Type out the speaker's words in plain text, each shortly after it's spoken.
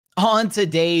On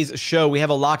today's show, we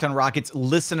have a Locked on Rockets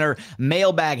listener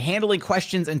mailbag handling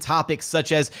questions and topics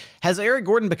such as, has Eric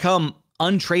Gordon become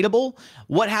untradeable?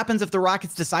 What happens if the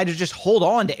Rockets decide to just hold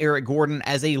on to Eric Gordon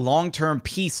as a long-term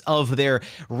piece of their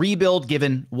rebuild,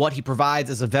 given what he provides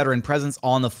as a veteran presence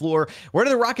on the floor? Where do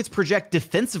the Rockets project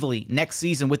defensively next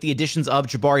season with the additions of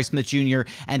Jabari Smith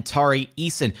Jr. and Tari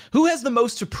Eason? Who has the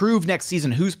most to prove next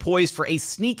season? Who's poised for a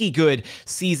sneaky good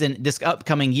season this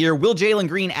upcoming year? Will Jalen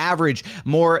Green average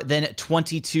more than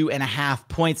 22.5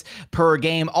 points per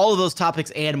game? All of those topics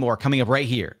and more coming up right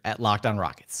here at Locked on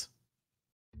Rockets.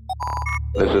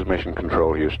 This is Mission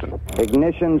Control, Houston.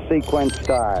 Ignition sequence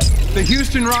start. The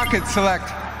Houston Rockets select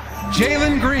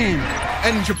Jalen Green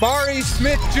and Jabari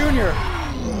Smith Jr.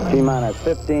 T-minus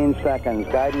 15 seconds.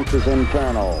 Guidance is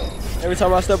internal. Every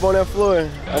time I step on that floor,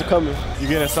 I'm coming. You're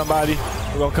getting somebody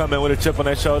who's going to come in with a chip on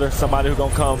their shoulder, somebody who's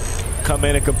going to come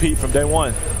in and compete from day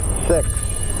one. 6,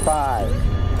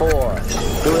 5, 4,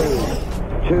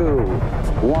 3, 2,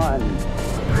 1.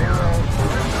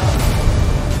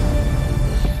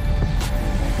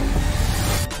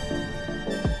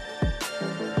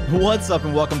 What's up,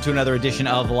 and welcome to another edition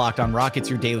of Locked on Rockets,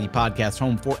 your daily podcast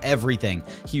home for everything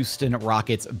Houston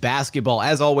Rockets basketball.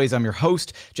 As always, I'm your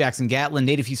host, Jackson Gatlin,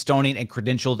 native Houstonian and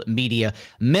credentialed media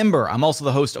member. I'm also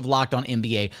the host of Locked on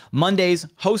NBA Mondays,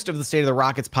 host of the State of the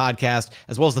Rockets podcast,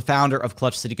 as well as the founder of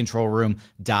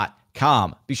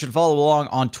ClutchCityControlRoom.com. Be sure to follow along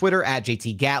on Twitter at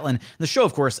JT Gatlin. The show,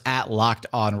 of course, at Locked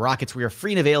on Rockets. We are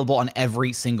free and available on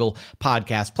every single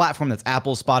podcast platform. That's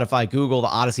Apple, Spotify, Google, the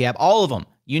Odyssey app, all of them.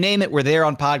 You name it, we're there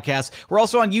on podcasts. We're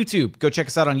also on YouTube. Go check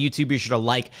us out on YouTube. Be sure to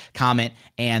like, comment,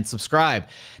 and subscribe.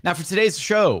 Now, for today's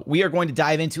show, we are going to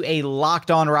dive into a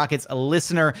Locked on Rockets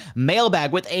listener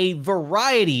mailbag with a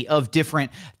variety of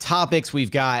different topics.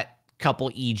 We've got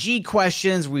couple EG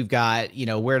questions. We've got,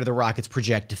 where do the Rockets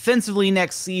project defensively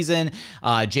next season?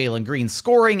 Jalen Green's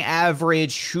scoring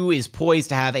average. Who is poised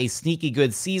to have a sneaky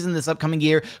good season this upcoming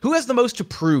year? Who has the most to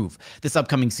prove this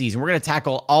upcoming season? We're going to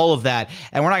tackle all of that,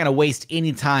 and we're not going to waste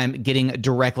any time getting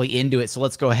directly into it. So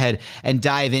let's go ahead and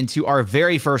dive into our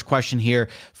very first question here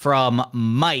from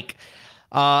Mike.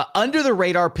 Under the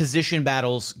radar position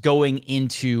battles going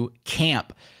into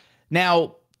camp.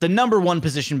 Now, the number one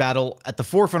position battle at the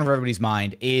forefront of everybody's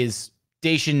mind is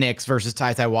Daishen Nix versus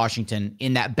Ty Washington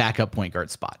in that backup point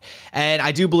guard spot. And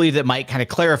I do believe that Mike kind of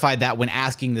clarified that when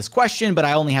asking this question, but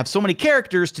I only have so many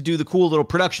characters to do the cool little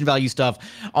production value stuff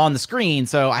on the screen,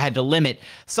 so I had to limit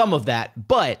some of that.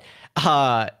 But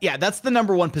yeah, that's the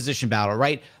number one position battle,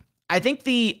 right? I think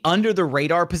the under the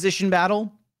radar position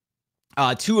battle,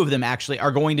 two of them actually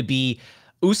are going to be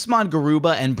Usman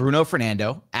Garuba and Bruno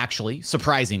Fernando, actually,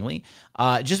 surprisingly,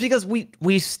 just because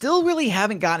we still really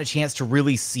haven't gotten a chance to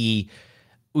really see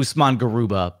Usman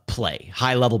Garuba play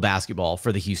high-level basketball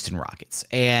for the Houston Rockets.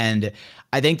 And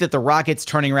I think that the Rockets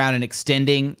turning around and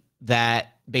extending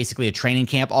that basically a training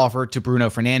camp offer to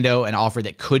Bruno Fernando, an offer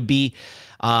that could be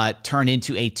turned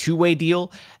into a two-way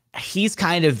deal, he's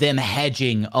kind of them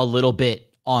hedging a little bit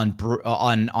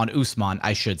on Usman,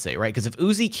 I should say, right? Because if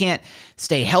Uzi can't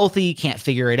stay healthy, can't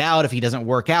figure it out, if he doesn't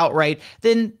work out right,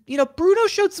 then, Bruno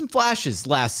showed some flashes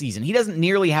last season. He doesn't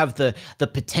nearly have the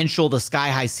potential, the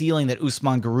sky-high ceiling that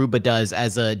Usman Garuba does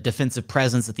as a defensive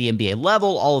presence at the NBA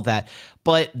level, all of that.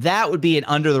 But that would be an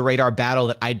under-the-radar battle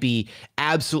that I'd be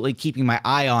absolutely keeping my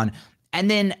eye on. And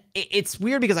then it's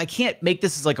weird because I can't make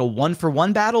this as like a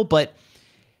one-for-one battle, but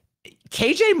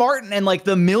KJ Martin and like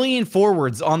the million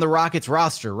forwards on the Rockets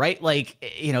roster, right? Like,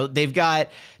 they've got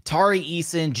Tari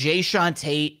Eason, Jae'Sean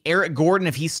Tate, Eric Gordon,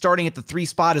 if he's starting at the 3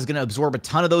 spot, is going to absorb a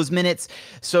ton of those minutes.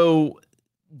 So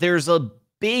there's a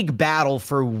big battle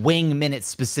for wing minutes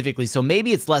specifically. So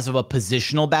maybe it's less of a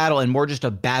positional battle and more just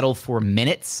a battle for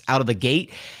minutes out of the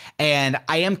gate. And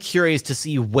I am curious to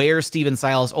see where Stephen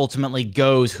Silas ultimately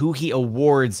goes, who he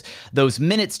awards those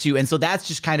minutes to. And so that's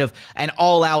just kind of an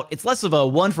all-out, it's less of a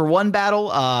one-for-one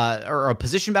battle or a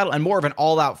position battle and more of an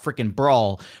all-out freaking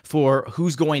brawl for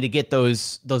who's going to get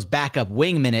those backup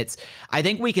wing minutes. I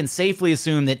think we can safely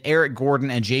assume that Eric Gordon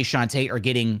and Jae'Sean Tate are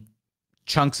getting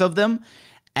chunks of them.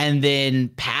 And then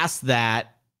past that,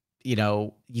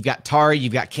 you've got Tari,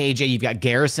 you've got KJ, you've got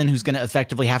Garrison, who's going to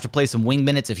effectively have to play some wing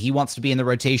minutes if he wants to be in the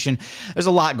rotation. There's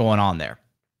a lot going on there.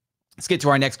 Let's get to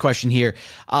our next question here.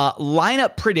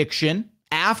 Lineup prediction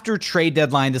after trade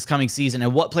deadline this coming season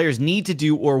and what players need to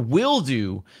do or will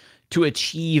do to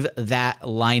achieve that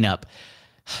lineup.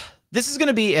 This is going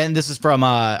to be, and this is from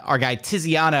our guy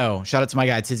Tiziano. Shout out to my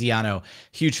guy Tiziano.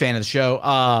 Huge fan of the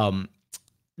show.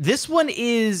 This one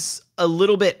is a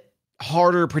little bit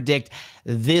harder to predict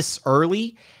this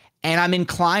early, and I'm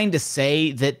inclined to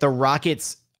say that the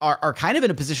Rockets are kind of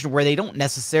in a position where they don't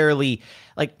necessarily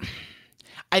like.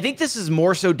 I think this is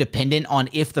more so dependent on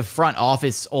if the front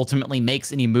office ultimately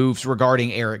makes any moves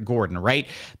regarding Eric Gordon, right?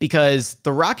 Because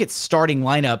the Rockets starting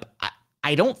lineup,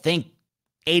 I don't think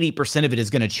 80% of it is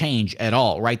going to change at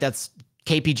all, right? That's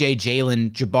KPJ,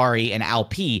 Jalen, Jabari, and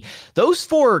Alp. Those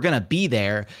four are going to be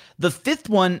there. The fifth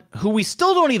one, who we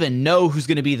still don't even know who's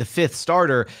going to be the fifth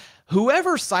starter,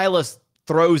 whoever Silas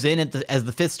throws in as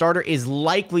the fifth starter is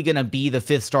likely going to be the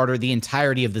fifth starter the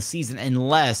entirety of the season,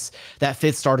 unless that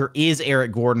fifth starter is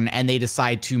Eric Gordon and they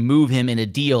decide to move him in a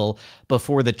deal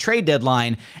before the trade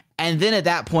deadline. And then at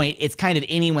that point, it's kind of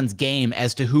anyone's game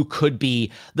as to who could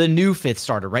be the new fifth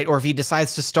starter, right? Or if he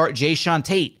decides to start Jae'Sean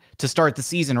Tate to start the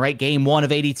season, right? Game 1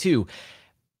 of 82.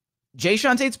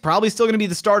 Jae'Sean Tate's probably still going to be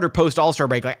the starter post All-Star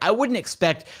break. Like, I wouldn't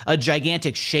expect a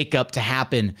gigantic shakeup to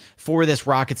happen for this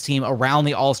Rockets team around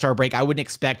the All-Star break. I wouldn't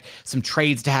expect some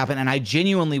trades to happen, and I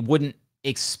genuinely wouldn't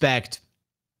expect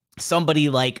somebody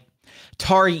like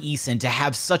Tari Eason to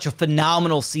have such a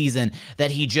phenomenal season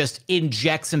that he just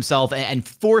injects himself and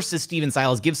forces Steven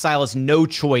Silas, gives Silas no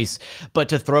choice but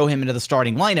to throw him into the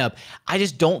starting lineup. I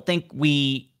just don't think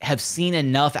we have seen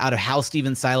enough out of how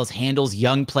Steven Silas handles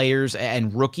young players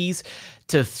and rookies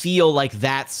to feel like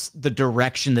that's the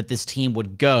direction that this team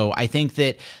would go. I think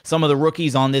that some of the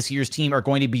rookies on this year's team are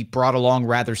going to be brought along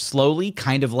rather slowly,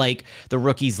 kind of like the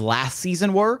rookies last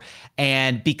season were.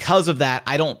 And because of that,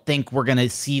 I don't think we're going to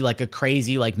see like a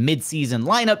crazy like midseason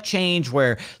lineup change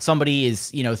where somebody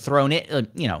is, thrown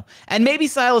in, and maybe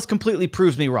Silas completely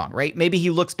proves me wrong, right? Maybe he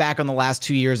looks back on the last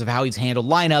 2 years of how he's handled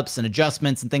lineups and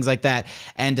adjustments and things like that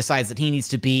and decides that he needs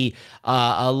to be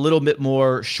a little bit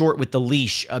more short with the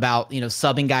leash about,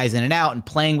 subbing guys in and out and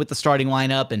playing with the starting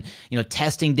lineup and,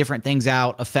 testing different things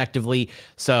out effectively.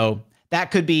 So that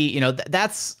could be,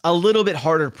 that's a little bit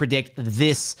harder to predict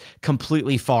this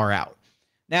completely far out.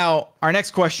 Now, our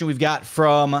next question we've got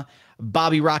from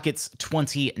Bobby Rockets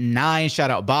 29. Shout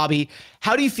out Bobby.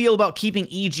 How do you feel about keeping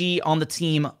EG on the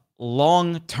team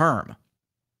long term?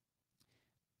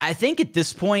 I think at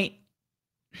this point,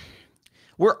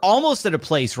 we're almost at a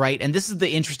place, right? And this is the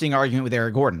interesting argument with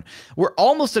Eric Gordon. We're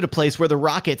almost at a place where the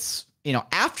Rockets,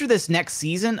 after this next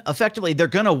season, effectively, they're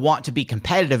going to want to be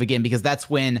competitive again because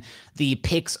that's when the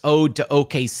picks owed to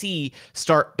OKC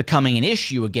start becoming an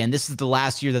issue again. This is the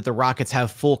last year that the Rockets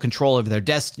have full control over their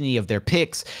destiny, of their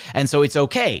picks. And so it's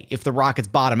okay if the Rockets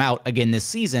bottom out again this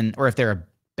season, or if they're a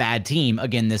bad team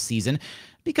again this season,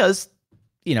 because,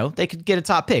 they could get a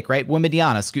top pick, right?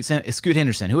 Wembanyama, Scoot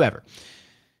Henderson, whoever.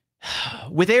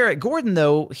 With Eric Gordon,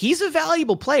 though, he's a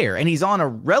valuable player, and he's on a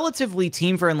relatively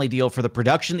team-friendly deal for the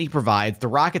production that he provides. The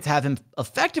Rockets have him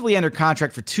effectively under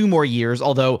contract for 2 more years,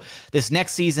 although this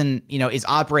next season, is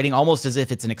operating almost as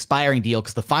if it's an expiring deal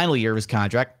because the final year of his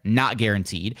contract, not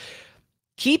guaranteed.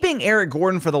 Keeping Eric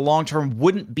Gordon for the long term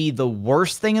wouldn't be the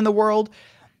worst thing in the world.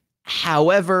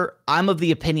 However, I'm of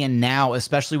the opinion now,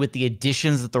 especially with the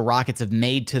additions that the Rockets have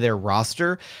made to their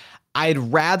roster, I'd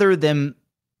rather them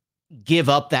give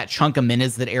up that chunk of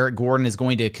minutes that Eric Gordon is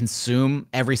going to consume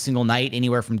every single night,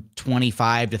 anywhere from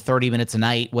 25 to 30 minutes a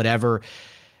night, whatever.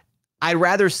 I'd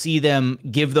rather see them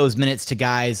give those minutes to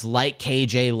guys like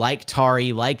KJ, like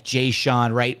Tari, like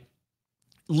Jae'Sean, right?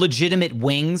 Legitimate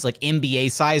wings, like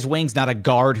NBA-sized wings, not a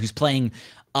guard who's playing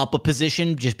up a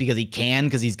position just because he can,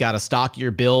 because he's got a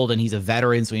stockier build and he's a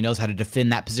veteran, so he knows how to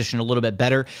defend that position a little bit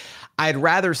better. I'd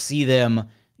rather see them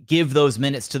give those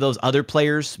minutes to those other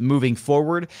players moving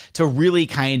forward to really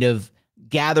kind of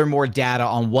gather more data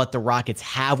on what the Rockets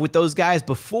have with those guys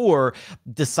before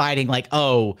deciding like,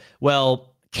 oh,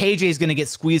 well, KJ is going to get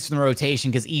squeezed from the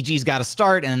rotation because EG's got to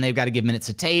start and then they've got to give minutes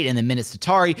to Tate and then minutes to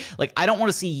Tari. Like, I don't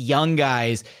want to see young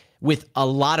guys with a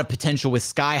lot of potential, with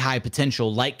sky-high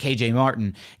potential, like KJ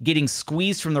Martin, getting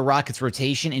squeezed from the Rockets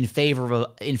rotation in favor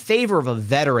of a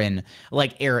veteran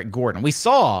like Eric Gordon. We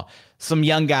saw some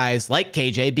young guys like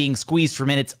KJ being squeezed for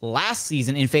minutes last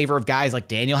season in favor of guys like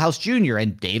Daniel House Jr.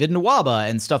 and David Nwaba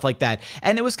and stuff like that.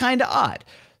 And it was kind of odd.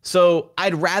 So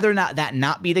I'd rather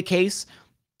not be the case.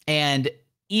 And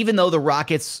even though the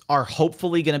Rockets are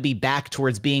hopefully going to be back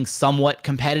towards being somewhat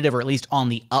competitive, or at least on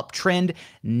the uptrend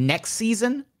next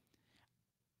season,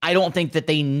 I don't think that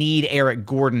they need Eric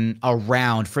Gordon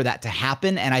around for that to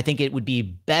happen. And I think it would be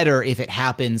better if it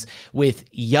happens with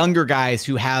younger guys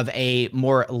who have a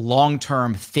more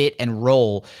long-term fit and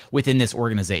role within this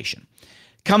organization.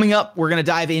 Coming up, we're going to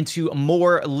dive into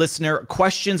more listener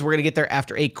questions. We're going to get there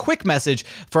after a quick message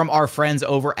from our friends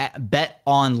over at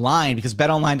BetOnline, because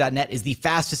betonline.net is the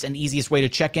fastest and easiest way to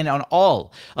check in on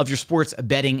all of your sports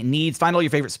betting needs. Find all your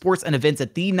favorite sports and events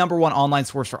at the #1 online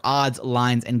source for odds,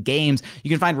 lines, and games. You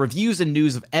can find reviews and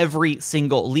news of every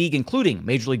single league, including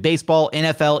Major League Baseball,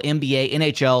 NFL, NBA,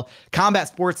 NHL, combat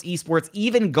sports, esports,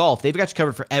 even golf. They've got you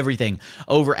covered for everything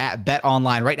over at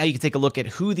BetOnline. Right now, you can take a look at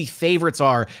who the favorites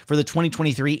are for the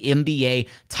 2023 NBA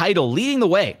title. Leading the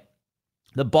way,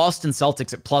 the Boston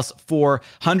Celtics at plus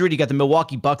 400. You got the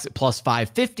Milwaukee Bucks at plus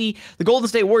 550. The Golden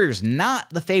State Warriors, not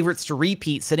the favorites to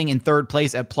repeat, sitting in third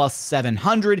place at plus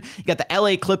 700. You got the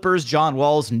LA Clippers, John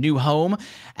Wall's new home,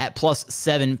 at plus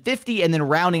 750. And then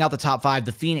rounding out the top five,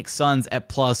 the Phoenix Suns at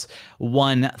plus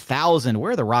 1,000.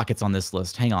 Where are the Rockets on this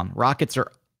list? Hang on. Rockets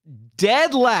are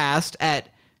dead last at,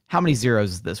 how many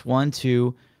zeros is this? 1,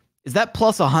 2. Is that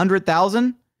plus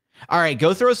 100,000? All right,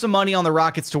 go throw some money on the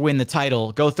Rockets to win the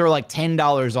title. Go throw like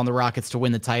 $10 on the Rockets to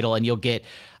win the title, and you'll get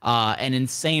an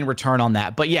insane return on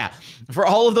that. But yeah, for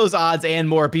all of those odds and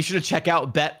more, be sure to check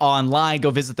out BetOnline.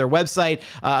 Go visit their website.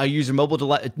 Use your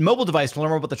mobile device to learn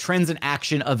more about the trends and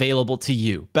action available to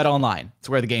you. BetOnline, it's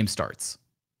where the game starts.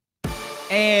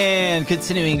 And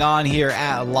continuing on here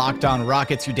at Locked On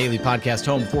Rockets, your daily podcast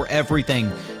home for everything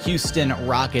Houston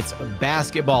Rockets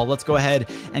basketball. Let's go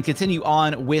ahead and continue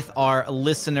on with our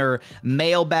listener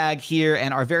mailbag here.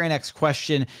 And our very next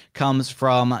question comes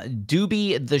from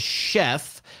Doobie the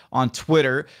Chef on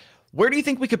Twitter. Where do you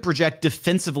think we could project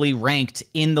defensively ranked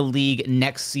in the league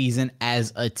next season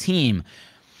as a team?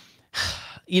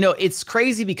 You know, it's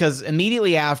crazy because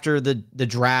immediately after the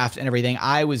draft and everything,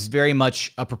 I was very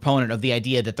much a proponent of the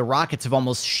idea that the Rockets have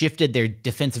almost shifted their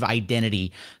defensive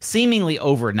identity seemingly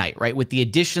overnight, right? With the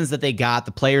additions that they got,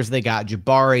 the players they got,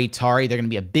 Jabari, Tari, they're going to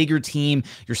be a bigger team.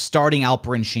 You're starting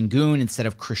Alperen Sengun instead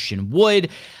of Christian Wood.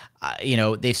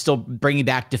 They're still bringing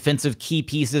back defensive key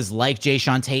pieces like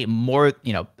Jae'Sean Tate, more,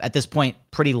 at this point,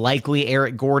 pretty likely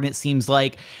Eric Gordon, it seems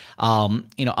like.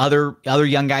 Other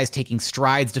young guys taking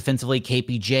strides defensively,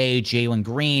 KPJ, Jalen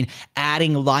Green,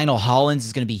 adding Lionel Hollins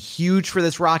is going to be huge for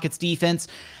this Rockets defense.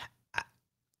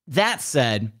 That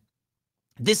said,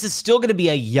 this is still going to be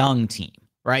a young team,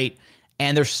 right?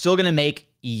 And they're still going to make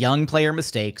young player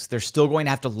mistakes. They're still going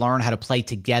to have to learn how to play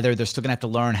together. They're still going to have to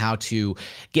learn how to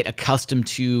get accustomed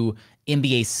to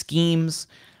NBA schemes.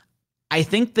 I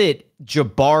think that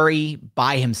Jabari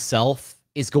by himself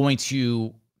is going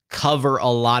to cover a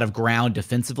lot of ground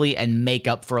defensively and make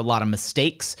up for a lot of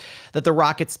mistakes that the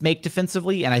Rockets make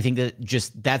defensively. And I think that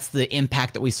that's the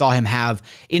impact that we saw him have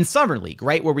in Summer League,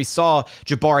 right? Where we saw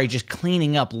Jabari just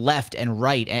cleaning up left and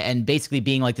right and basically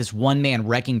being like this one-man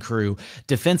wrecking crew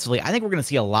defensively. I think we're going to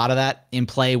see a lot of that in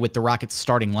play with the Rockets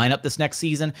starting lineup this next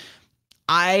season.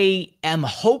 I am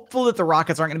hopeful that the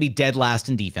Rockets aren't going to be dead last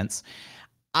in defense.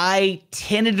 I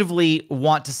tentatively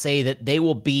want to say that they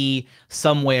will be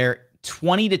somewhere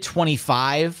 20 to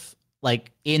 25,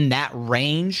 like in that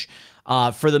range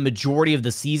for the majority of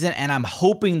the season. And I'm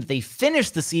hoping that they finish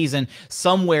the season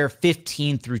somewhere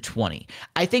 15 through 20.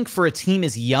 I think for a team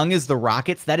as young as the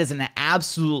Rockets, that is an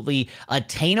absolutely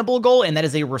attainable goal. And that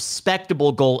is a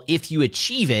respectable goal if you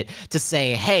achieve it, to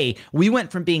say, hey, we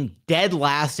went from being dead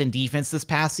last in defense this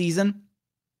past season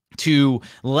to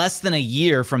less than a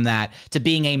year from that to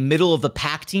being a middle of the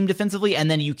pack team defensively. And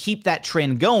then you keep that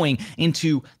trend going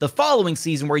into the following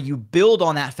season where you build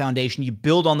on that foundation, you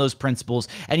build on those principles,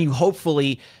 and you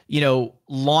hopefully,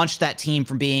 launch that team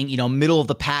from being, middle of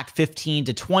the pack 15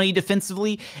 to 20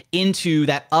 defensively into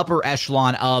that upper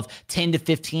echelon of 10 to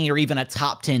 15 or even a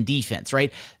top 10 defense,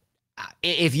 right?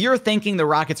 If you're thinking the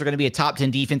Rockets are going to be a top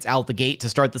 10 defense out the gate to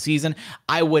start the season,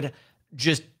 I would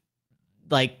just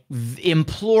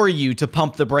implore you to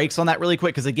pump the brakes on that really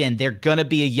quick, because again, they're going to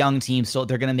be a young team, so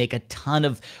they're going to make a ton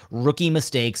of rookie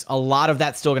mistakes. A lot of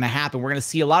that's still going to happen. We're going to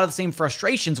see a lot of the same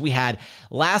frustrations we had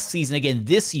last season again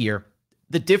this year.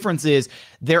 The difference is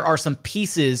there are some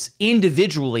pieces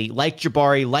individually, like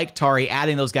Jabari, like Tari,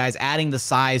 adding those guys, adding the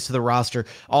size to the roster,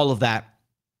 all of that.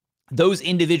 Those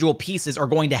individual pieces are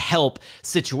going to help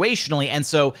situationally. And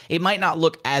so it might not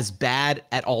look as bad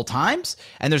at all times.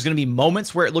 And there's going to be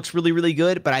moments where it looks really, really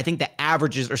good. But I think the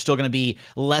averages are still going to be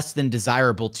less than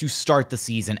desirable to start the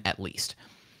season at least.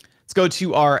 Let's go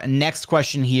to our next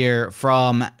question here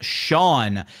from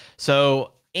Sean.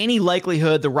 So, any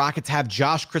likelihood the Rockets have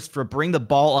Josh Christopher bring the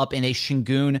ball up in a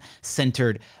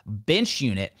Sengun-centered bench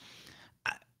unit?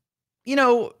 I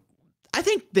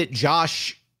think that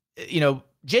Josh,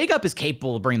 Jacob is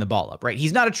capable of bringing the ball up, right?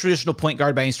 He's not a traditional point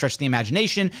guard by any stretch of the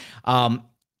imagination.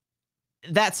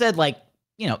 That said,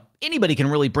 anybody can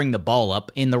really bring the ball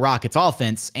up in the Rockets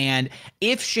offense. And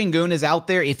if Sengun is out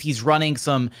there, if he's running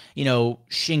some,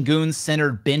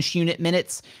 Sengun-centered bench unit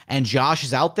minutes and Josh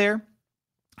is out there,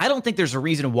 I don't think there's a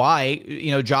reason why,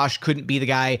 Josh couldn't be the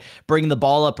guy bringing the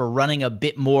ball up or running a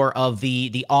bit more of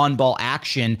the on-ball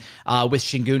action with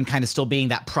Sengun kind of still being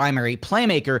that primary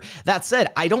playmaker. That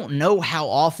said, I don't know how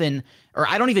often, or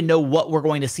I don't even know what we're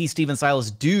going to see Stephen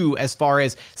Silas do as far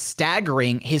as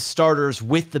staggering his starters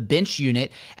with the bench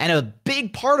unit. And a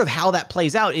big part of how that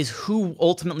plays out is who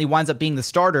ultimately winds up being the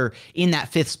starter in that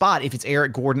fifth spot, if it's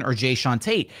Eric Gordon or Jae'Sean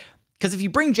Tate. Because if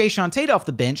you bring Jae'Sean Tate off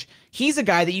the bench, he's a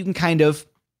guy that you can kind of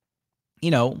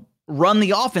run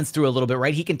the offense through a little bit,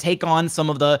 right? He can take on some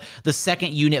of the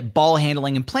second unit ball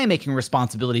handling and playmaking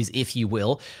responsibilities, if you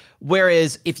will.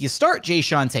 Whereas if you start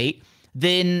Jae'Sean Tate,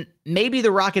 then maybe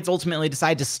the Rockets ultimately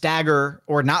decide to stagger,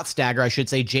 or not stagger, I should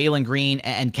say, Jalen Green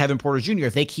and Kevin Porter Jr.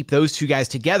 If they keep those two guys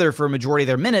together for a majority of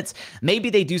their minutes,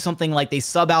 maybe they do something like they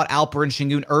sub out Alperen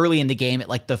Sengun early in the game at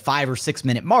like the 5 or 6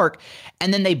 minute mark,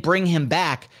 and then they bring him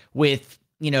back with,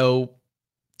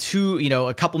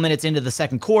 a couple minutes into the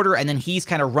second quarter, and then he's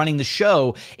kind of running the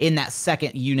show in that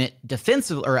second unit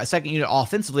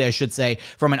offensively, I should say,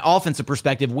 from an offensive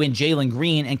perspective, when Jalen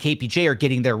Green and KPJ are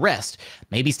getting their rest.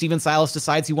 Maybe Stephen Silas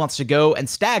decides he wants to go and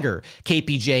stagger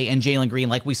KPJ and Jalen Green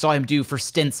like we saw him do for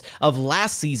stints of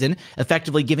last season,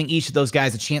 effectively giving each of those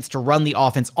guys a chance to run the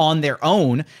offense on their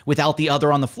own without the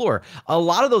other on the floor. A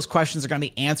lot of those questions are going to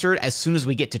be answered as soon as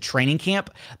we get to training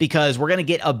camp, because we're going to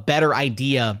get a better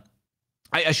idea.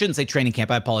 I shouldn't say training camp,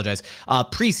 I apologize,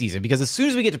 preseason, because as soon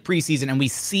as we get to preseason and we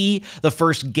see the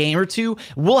first game or two,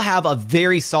 we'll have a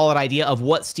very solid idea of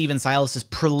what Stephen Silas's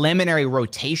preliminary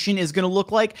rotation is going to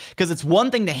look like, because it's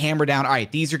one thing to hammer down, all right,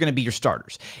 these are going to be your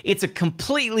starters. It's a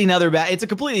completely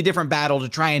different battle to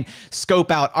try and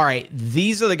scope out, all right,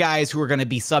 these are the guys who are going to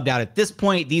be subbed out at this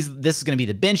point. This is going to be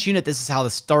the bench unit. This is how the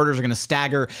starters are going to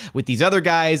stagger with these other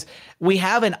guys. We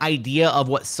have an idea of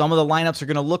what some of the lineups are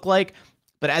going to look like.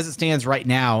 But as it stands right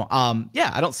now,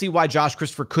 I don't see why Josh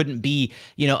Christopher couldn't be,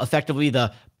 effectively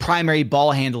the primary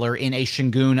ball handler in a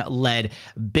Sengun-led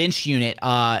bench unit,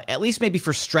 at least maybe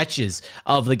for stretches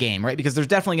of the game, right? Because there's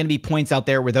definitely going to be points out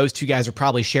there where those two guys are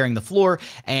probably sharing the floor,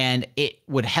 and it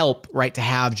would help, right, to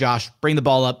have Josh bring the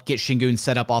ball up, get Sengun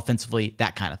set up offensively,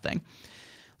 that kind of thing.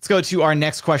 Let's go to our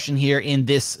next question here in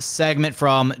this segment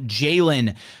from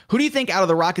Jalen. Who do you think out of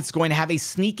the Rockets is going to have a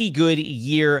sneaky good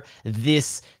year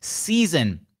this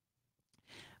season?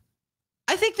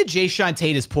 I think that Jae'Sean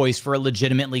Tate is poised for a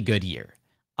legitimately good year.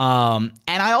 And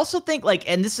I also think,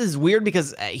 and this is weird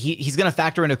because he's going to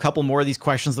factor in a couple more of these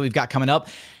questions that we've got coming up.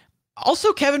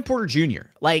 Also, Kevin Porter Jr.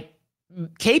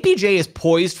 KPJ is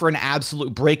poised for an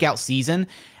absolute breakout season.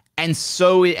 And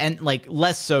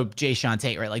less so Jae'Sean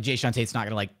Tate, right? Like Jae'Sean Tate's not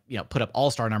going to put up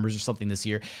all-star numbers or something this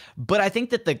year. But I think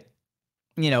that the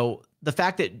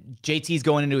fact that JT's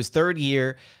going into his third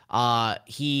year,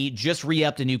 he just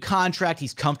re-upped a new contract.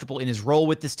 He's comfortable in his role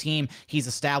with this team. He's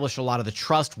established a lot of the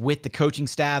trust with the coaching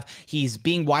staff. He's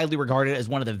being widely regarded as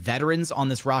one of the veterans on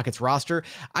this Rockets roster.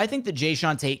 I think that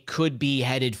Jae'Sean Tate could be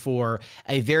headed for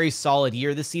a very solid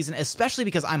year this season, especially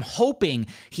because I'm hoping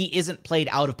he isn't played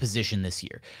out of position this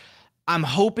year. I'm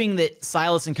hoping that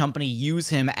Silas and company use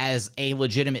him as a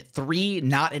legitimate 3,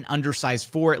 not an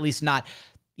undersized 4, at least not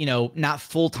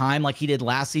full-time like he did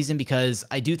last season, because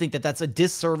I do think that that's a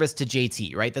disservice to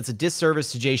JT, right? That's a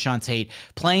disservice to Jae'Sean Tate.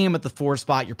 Playing him at the 4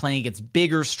 spot, you're playing against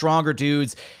bigger, stronger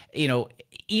dudes.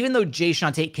 Even though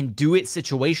Jae'Sean Tate can do it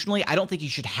situationally, I don't think he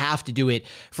should have to do it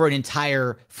for an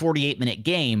entire 48-minute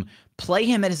game. Play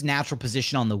him at his natural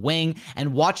position on the wing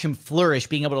and watch him flourish,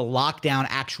 being able to lock down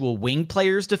actual wing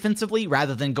players defensively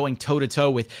rather than going toe-to-toe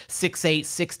with 6'8",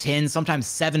 6'10", sometimes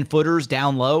 7-footers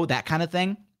down low, that kind of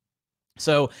thing.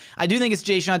 So I do think it's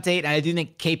Jae'Sean Tate, and I do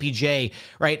think KPJ,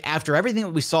 right, after everything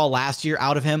that we saw last year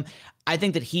out of him, I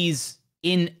think that he's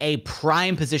in a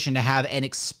prime position to have an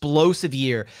explosive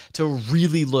year to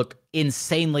really look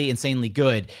insanely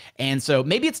good. And so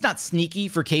maybe it's not sneaky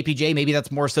for KPJ. Maybe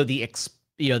that's more so the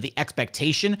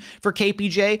expectation for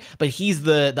KPJ, but he's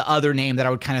the other name that I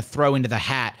would kind of throw into the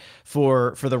hat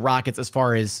for the Rockets as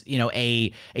far as,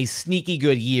 a sneaky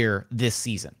good year this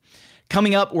season.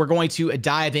 Coming up, we're going to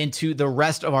dive into the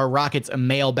rest of our Rockets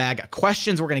mailbag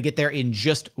questions. We're going to get there in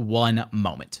just one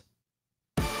moment.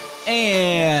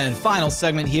 And final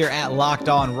segment here at Locked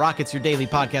On Rockets, your daily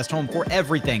podcast home for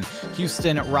everything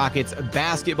Houston Rockets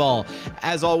basketball.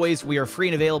 As always, we are free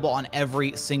and available on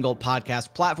every single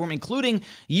podcast platform, including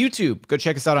YouTube. Go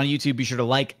check us out on YouTube. Be sure to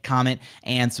like, comment,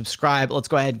 and subscribe. Let's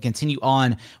go ahead and continue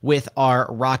on with our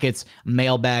Rockets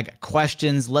mailbag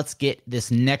questions. Let's get this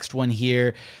next one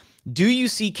here. Do you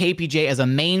see KPJ as a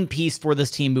main piece for this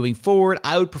team moving forward?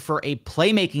 I would prefer a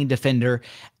playmaking defender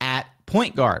at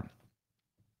point guard.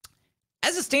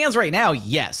 As it stands right now,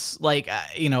 yes. Like,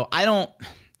 I don't...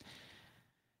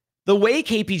 The way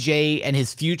KPJ and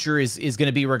his future is going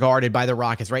to be regarded by the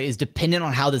Rockets, right, is dependent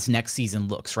on how this next season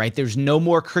looks, right? There's no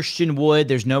more Christian Wood.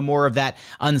 There's no more of that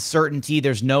uncertainty.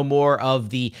 There's no more of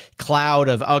the cloud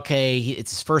of, okay,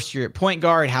 it's his first year at point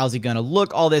guard. How's he going to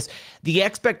look? All this. The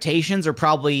expectations are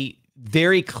probably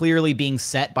very clearly being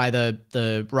set by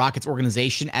the Rockets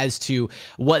organization as to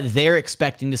what they're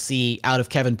expecting to see out of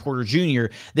Kevin Porter Jr.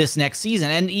 this next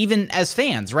season. And even as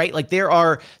fans, right? Like, there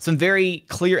are some very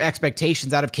clear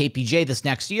expectations out of KPJ this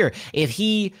next year. If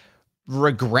he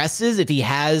regresses, if he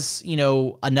has,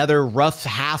 another rough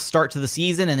half start to the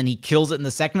season and then he kills it in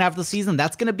the second half of the season,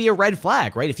 that's going to be a red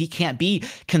flag, right? If he can't be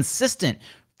consistent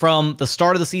from the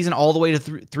start of the season all the way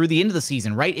to through the end of the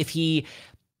season, right? If he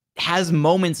has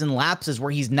moments and lapses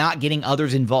where he's not getting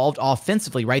others involved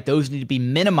offensively, right? Those need to be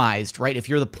minimized, right? If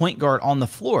you're the point guard on the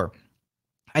floor.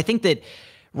 I think that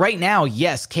right now,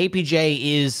 yes, KPJ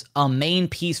is a main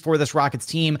piece for this Rockets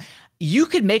team. You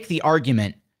could make the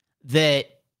argument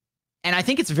that, and I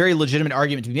think it's a very legitimate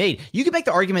argument to be made, you could make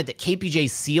the argument that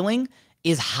KPJ's ceiling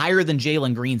is higher than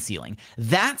Jalen Green's ceiling.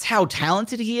 That's how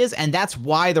talented he is, and that's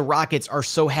why the Rockets are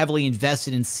so heavily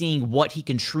invested in seeing what he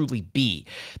can truly be.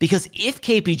 Because if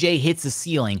KPJ hits the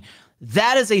ceiling,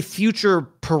 that is a future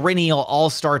perennial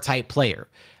all-star type player.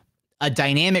 A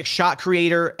dynamic shot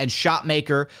creator and shot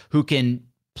maker who can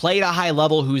play at a high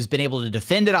level, who's been able to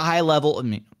defend at a high level,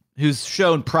 who's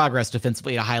shown progress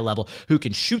defensively at a high level, who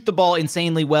can shoot the ball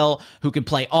insanely well, who can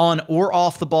play on or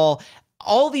off the ball.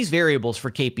 All these variables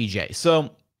for KPJ. So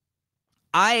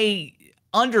I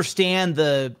understand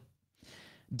the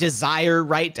desire,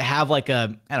 right, to have like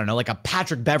a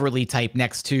Patrick Beverley type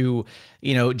next to,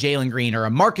 Jalen Green, or a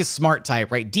Marcus Smart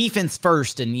type, right? Defense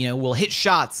first, and, we'll hit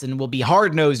shots and we'll be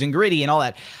hard-nosed and gritty and all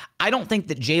that. I don't think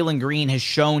that Jalen Green has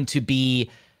shown to be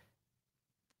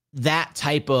that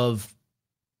type of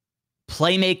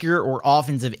playmaker or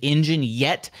offensive engine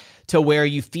yet, to where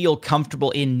you feel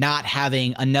comfortable in not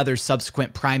having another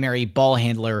subsequent primary ball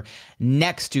handler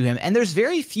next to him. And there's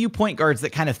very few point guards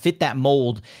that kind of fit that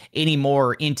mold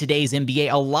anymore in today's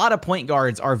NBA. A lot of point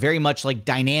guards are very much like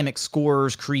dynamic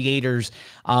scorers, creators,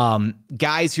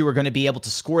 guys who are going to be able to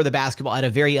score the basketball at a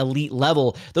very elite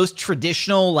level. Those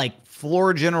traditional, like,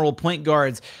 floor general point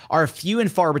guards are few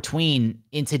and far between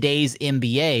in today's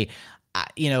NBA.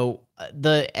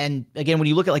 And again, when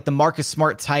you look at like the Marcus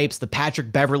Smart types, the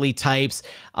Patrick Beverley types,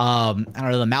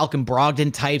 the Malcolm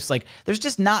Brogdon types, like, there's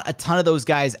just not a ton of those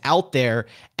guys out there.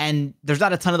 And there's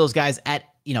not a ton of those guys that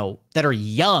are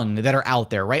young that are out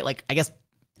there, right? Like, I guess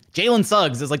Jalen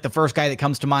Suggs is like the first guy that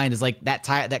comes to mind, is like that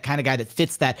kind of guy that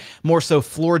fits that more so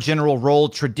floor general role,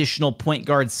 traditional point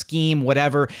guard scheme,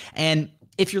 whatever. And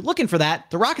if you're looking for that,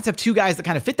 the Rockets have two guys that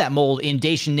kind of fit that mold in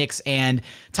Daishen Nix and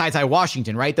Ty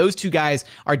Washington, right? Those two guys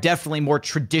are definitely more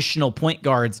traditional point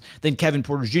guards than Kevin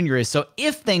Porter Jr. is. So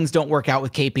if things don't work out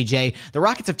with KPJ, the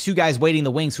Rockets have two guys waiting in the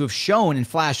wings who have shown and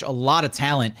flashed a lot of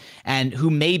talent and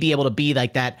who may be able to be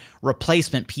like that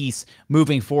replacement piece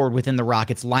moving forward within the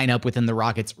Rockets lineup, within the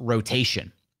Rockets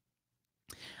rotation.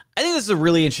 I think this is a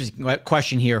really interesting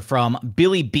question here from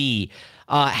Billy B.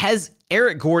 Has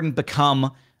Eric Gordon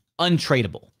become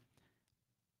untradeable?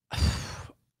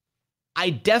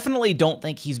 I definitely don't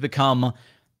think he's become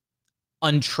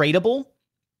untradeable,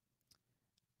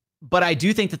 but I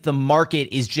do think that the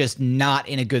market is just not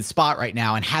in a good spot right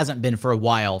now, and hasn't been for a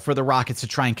while, for the Rockets to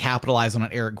try and capitalize on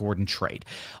an Eric Gordon trade.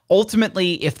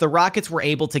 Ultimately, if the Rockets were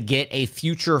able to get a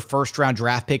future first-round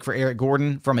draft pick for Eric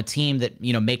Gordon from a team that,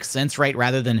 makes sense, right,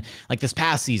 rather than like this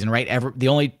past season, right, the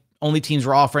only teams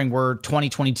were offering were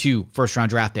 2022 first-round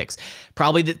draft picks.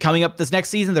 Probably coming up this next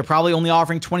season, they're probably only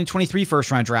offering 2023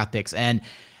 first-round draft picks. And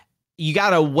you got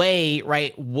to weigh,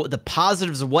 right, the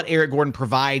positives of what Eric Gordon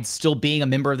provides, still being a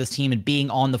member of this team and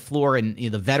being on the floor, and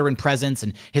the veteran presence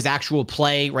and his actual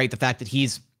play, right, the fact that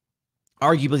he's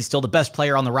arguably still the best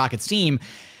player on the Rockets team.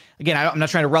 Again, I'm not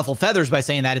trying to ruffle feathers by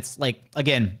saying that. It's like,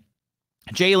 again,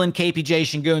 Jalen, KPJ,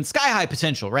 Sengun, sky-high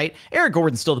potential, right? Eric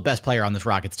Gordon's still the best player on this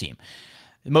Rockets team.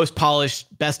 The most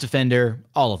polished, best defender,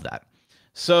 all of that.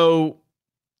 So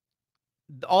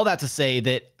all that to say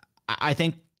that I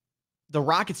think the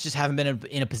Rockets just haven't been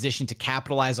in a position to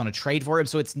capitalize on a trade for him.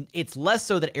 So it's less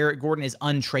so that Eric Gordon is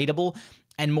untradeable,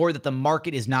 and more that the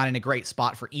market is not in a great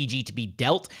spot for EG to be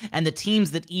dealt. And the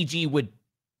teams that EG would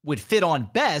would fit on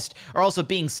best are also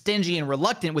being stingy and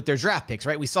reluctant with their draft picks,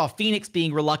 right? We saw Phoenix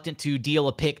being reluctant to deal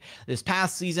a pick this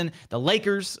past season. The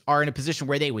Lakers are in a position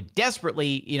where they would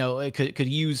desperately, could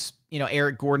use,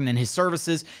 Eric Gordon and his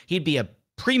services. He'd be a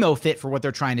primo fit for what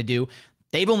they're trying to do.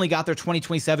 They've only got their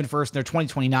 2027 first and their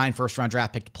 2029 first round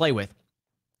draft pick to play with.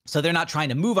 So they're not trying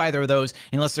to move either of those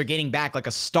unless they're getting back like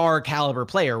a star caliber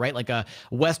player, right? Like a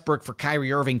Westbrook for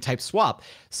Kyrie Irving type swap.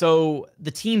 So the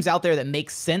teams out there that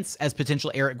make sense as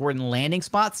potential Eric Gordon landing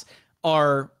spots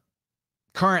are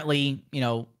currently,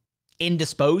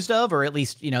 indisposed of, or at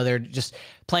least, they're just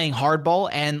playing hardball.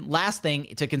 And last thing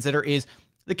to consider is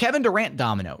the Kevin Durant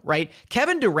domino, right?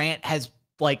 Kevin Durant has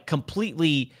like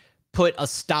completely put a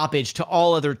stoppage to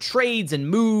all other trades and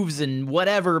moves and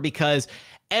whatever, because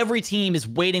every team is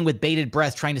waiting with bated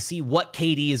breath, trying to see what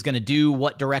KD is going to do,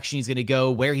 what direction he's going to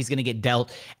go, where he's going to get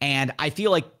dealt. And I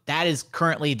feel like that is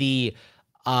currently the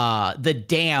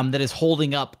dam that is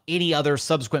holding up any other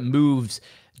subsequent moves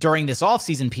during this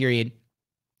offseason period.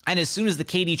 And as soon as the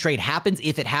KD trade happens,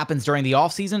 if it happens during the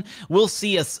offseason, we'll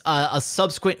see a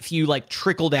subsequent few like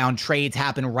trickle-down trades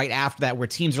happen right after that, where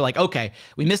teams are like, okay,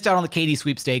 we missed out on the KD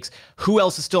sweepstakes. Who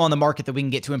else is still on the market that we can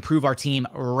get to improve our team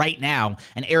right now?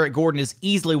 And Eric Gordon is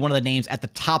easily one of the names at the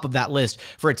top of that list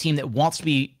for a team that wants to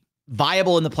be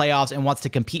viable in the playoffs and wants to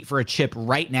compete for a chip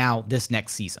right now this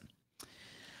next season.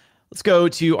 Let's go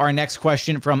to our next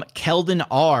question from Keldon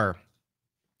R.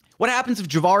 What happens if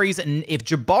Jabari's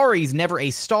never a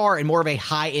star and more of a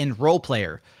high-end role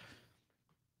player?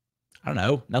 I don't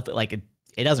know. Nothing like it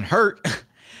doesn't hurt.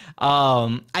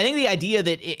 I think the idea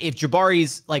that if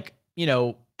Jabari's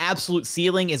absolute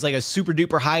ceiling is like a super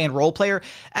duper high-end role player,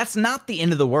 that's not the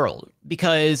end of the world,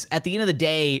 because at the end of the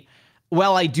day,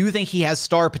 while I do think he has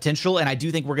star potential and I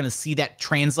do think we're going to see that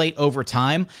translate over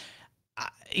time,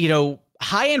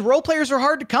 high-end role players are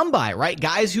hard to come by, right?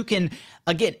 Guys who can,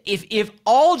 again, if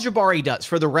all Jabari does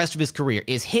for the rest of his career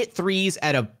is hit threes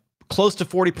at a close to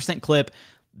 40% clip,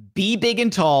 be big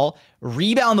and tall,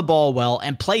 rebound the ball well,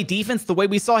 and play defense the way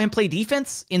we saw him play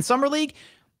defense in Summer League,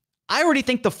 I already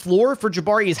think the floor for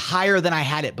Jabari is higher than I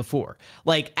had it before.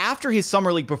 Like, after his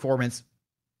Summer League performance,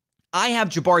 I have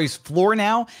Jabari's floor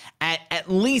now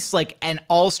at least like an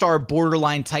all-star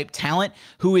borderline type talent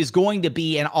who is going to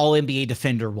be an all-NBA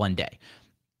defender one day.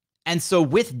 And so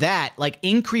with that, like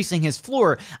increasing his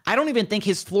floor, I don't even think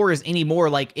his floor is anymore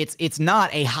like it's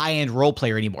not a high-end role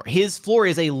player anymore. His floor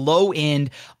is a low-end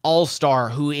all-star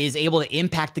who is able to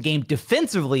impact the game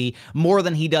defensively more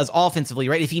than he does offensively,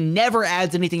 right? If he never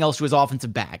adds anything else to his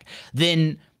offensive bag,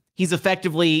 then he's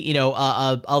effectively,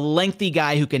 a lengthy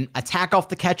guy who can attack off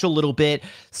the catch a little bit,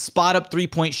 spot up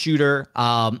three-point shooter,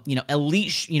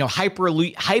 elite,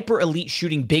 hyper elite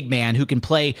shooting big man who can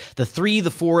play the 3,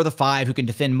 the 4, the 5, who can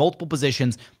defend multiple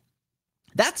positions.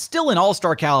 That's still an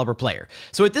all-star caliber player.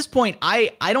 So at this point,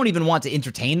 I don't even want to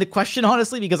entertain the question,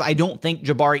 honestly, because I don't think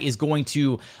Jabari is going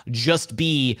to just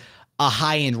be a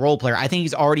high-end role player. I think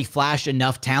he's already flashed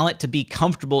enough talent to be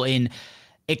comfortable in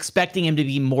expecting him to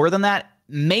be more than that,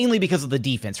 mainly because of the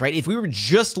defense, right? If we were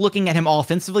just looking at him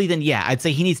offensively, then yeah, I'd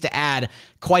say he needs to add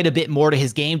quite a bit more to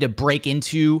his game to break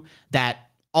into that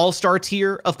all-star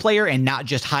tier of player and not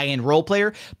just high-end role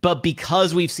player. But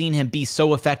because we've seen him be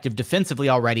so effective defensively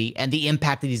already and the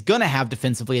impact that he's going to have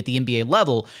defensively at the NBA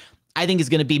level, I think is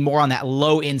going to be more on that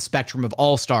low-end spectrum of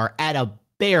all-star at a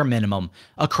bare minimum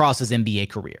across his NBA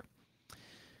career.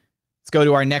 Let's go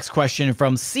to our next question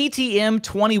from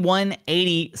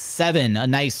CTM2187, a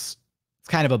nice, it's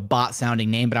kind of a bot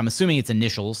sounding name, but I'm assuming it's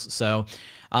initials. So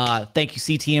thank you,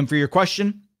 CTM, for your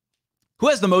question. Who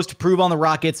has the most to prove on the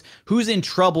Rockets? Who's in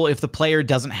trouble if the player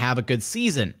doesn't have a good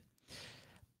season?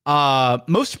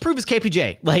 Most to prove is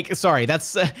KPJ. Like, sorry,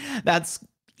 that's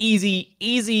easy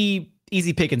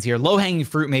pickings here. Low hanging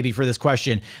fruit maybe for this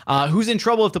question. Who's in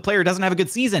trouble if the player doesn't have a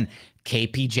good season?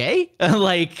 KPJ?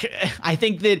 Like, I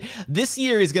think that this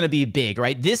year is going to be big,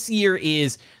 right? This year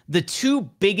is the two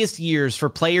biggest years for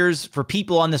players, for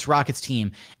people on this Rockets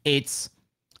team. It's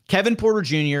Kevin Porter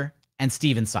Jr. and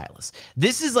Steven Silas.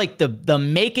 This is like the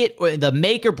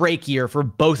make or break year for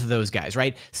both of those guys,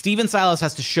 right? Steven Silas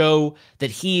has to show that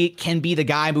he can be the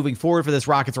guy moving forward for this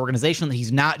Rockets organization, that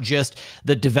he's not just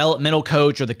the developmental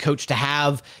coach or the coach to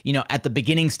have, at the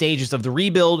beginning stages of the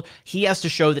rebuild. He has to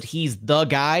show that he's the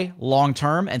guy long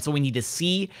term. And so we need to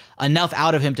see enough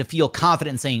out of him to feel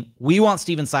confident in saying, we want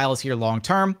Steven Silas here long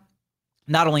term.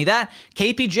 Not only that,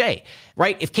 KPJ,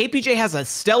 right? If KPJ has a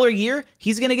stellar year,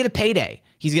 he's going to get a payday.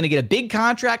 He's going to get a big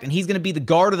contract, and he's going to be the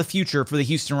guard of the future for the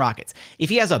Houston Rockets. If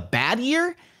he has a bad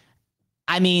year,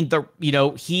 I mean,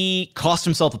 he cost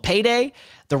himself a payday.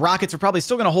 The Rockets are probably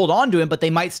still going to hold on to him, but they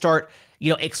might start,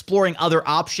 exploring other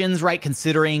options, right?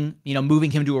 Considering,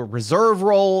 moving him to a reserve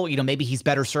role, maybe he's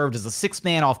better served as a sixth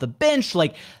man off the bench.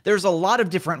 Like, there's a lot of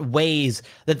different ways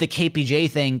that the KPJ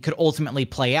thing could ultimately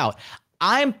play out.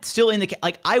 I'm still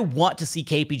I want to see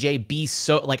KPJ be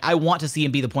I want to see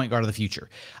him be the point guard of the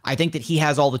future. I think that he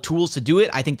has all the tools to do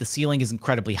it. I think the ceiling is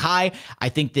incredibly high. I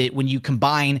think that when you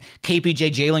combine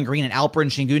KPJ, Jalen Green, and Alperen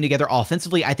Sengun together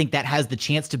offensively, I think that has the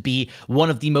chance to be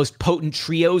one of the most potent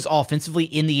trios offensively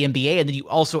in the NBA. And then you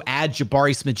also add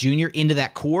Jabari Smith Jr. into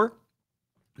that core.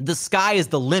 The sky is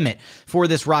the limit for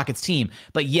this Rockets team.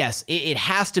 But yes, it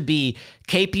has to be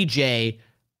KPJ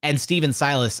and Steven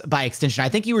Silas by extension. I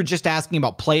think you were just asking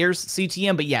about players,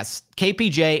 CTM, but yes,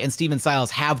 KPJ and Steven Silas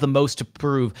have the most to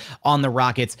prove on the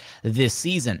Rockets this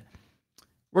season.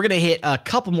 We're going to hit a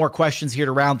couple more questions here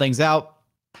to round things out.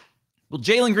 Will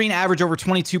Jalen Green average over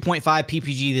 22.5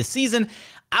 PPG this season?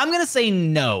 I'm going to say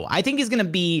no. I think he's going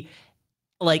to be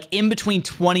in between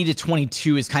 20 to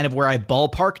 22 is kind of where I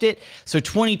ballparked it. So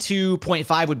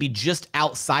 22.5 would be just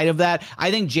outside of that. I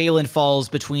think Jalen falls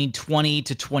between 20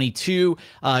 to 22.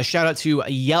 Shout out to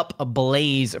Yup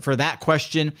Blaze for that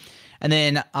question. And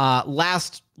then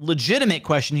last legitimate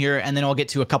question here, and then I'll get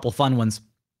to a couple fun ones.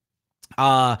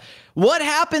 What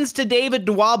happens to David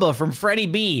Nwaba from Freddie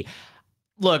B?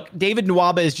 Look, David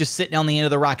Nwaba is just sitting on the end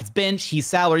of the Rockets bench. He's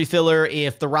salary filler.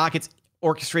 If the Rockets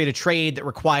orchestrate a trade that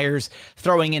requires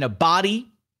throwing in a body,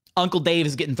 Uncle Dave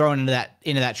is getting thrown into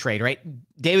that trade, right?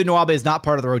 David Nwaba is not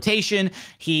part of the rotation.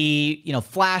 He,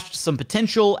 flashed some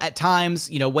potential at times,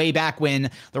 way back when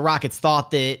the Rockets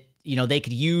thought that, they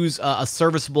could use a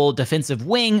serviceable defensive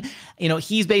wing.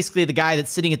 He's basically the guy that's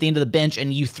sitting at the end of the bench,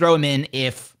 and you throw him in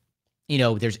if,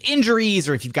 there's injuries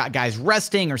or if you've got guys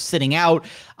resting or sitting out.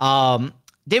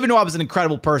 David Nwaba is an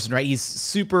incredible person, right? He's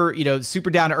super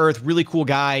down to earth, really cool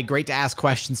guy, great to ask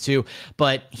questions to,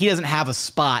 but he doesn't have a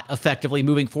spot effectively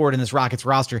moving forward in this Rockets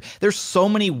roster. There's so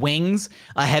many wings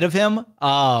ahead of him.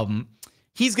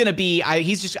 He's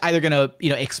just either going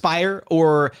to, expire,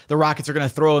 or the Rockets are going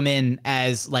to throw him in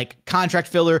as contract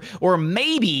filler, or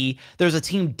maybe there's a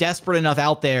team desperate enough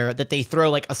out there that they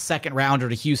throw a second rounder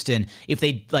to Houston if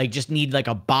they just need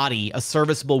a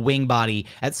serviceable wing body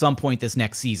at some point this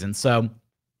next season. So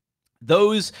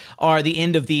those are the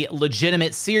end of the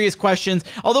legitimate, serious questions.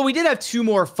 Although we did have two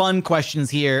more fun questions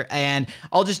here, and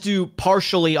I'll just do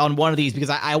partially on one of these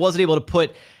because I wasn't able to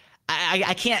put.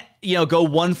 I can't, go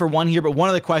one for one here, but one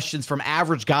of the questions from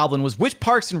Average Goblin was, which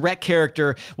Parks and Rec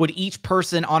character would each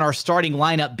person on our starting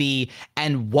lineup be,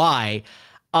 and why?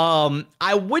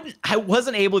 I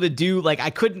wasn't able to do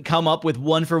I couldn't come up with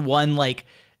one for one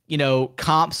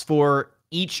comps for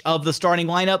each of the starting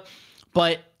lineup,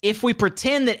 but if we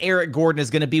pretend that Eric Gordon is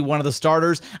going to be one of the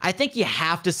starters, I think you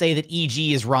have to say that EG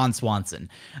is Ron Swanson,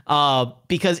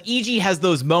 because EG has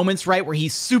those moments, right, where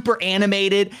he's super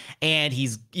animated and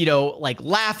he's,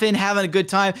 laughing, having a good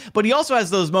time. But he also has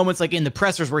those moments in the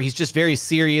pressers where he's just very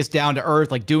serious, down to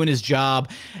earth, doing his job,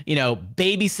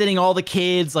 babysitting all the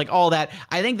kids, all that.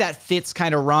 I think that fits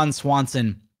kind of Ron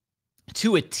Swanson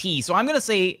to a T. So I'm going to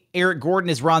say Eric Gordon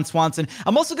is Ron Swanson.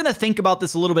 I'm also going to think about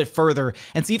this a little bit further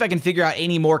and see if I can figure out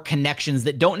any more connections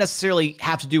that don't necessarily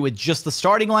have to do with just the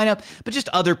starting lineup, but just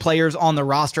other players on the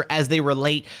roster as they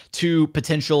relate to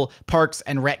potential Parks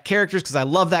and Rec characters, because I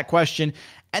love that question.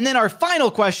 And then our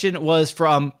final question was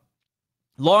from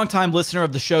longtime listener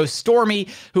of the show, Stormy,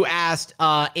 who asked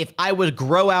if I would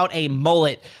grow out a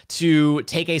mullet to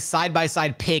take a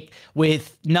side-by-side pic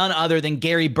with none other than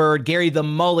Gary Bird, Gary the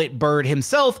Mullet Bird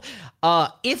himself.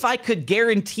 If I could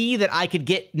guarantee that I could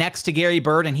get next to Gary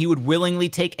Bird and he would willingly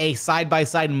take a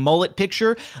side-by-side mullet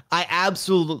picture, I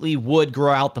absolutely would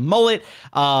grow out the mullet.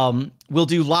 We'll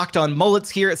do Locked On Mullets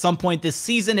here at some point this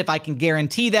season, if I can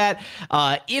guarantee that.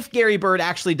 If Gary Bird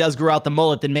actually does grow out the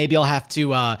mullet, then maybe I'll have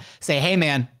to say, hey,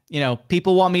 man,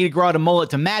 people want me to grow out a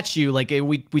mullet to match you.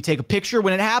 We take a picture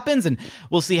when it happens, and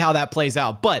we'll see how that plays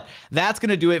out. But that's going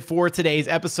to do it for today's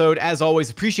episode. As always,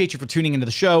 appreciate you for tuning into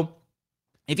the show.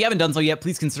 If you haven't done so yet,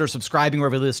 please consider subscribing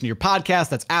wherever you listen to your podcast.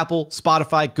 That's Apple,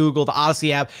 Spotify, Google, the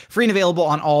Odyssey app, free and available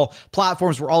on all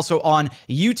platforms. We're also on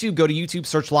YouTube. Go to YouTube,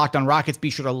 search Locked On Rockets. Be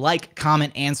sure to like,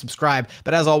 comment, and subscribe.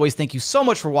 But as always, thank you so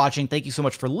much for watching. Thank you so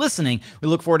much for listening. We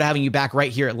look forward to having you back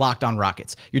right here at Locked On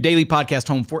Rockets, your daily podcast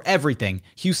home for everything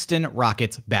Houston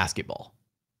Rockets basketball.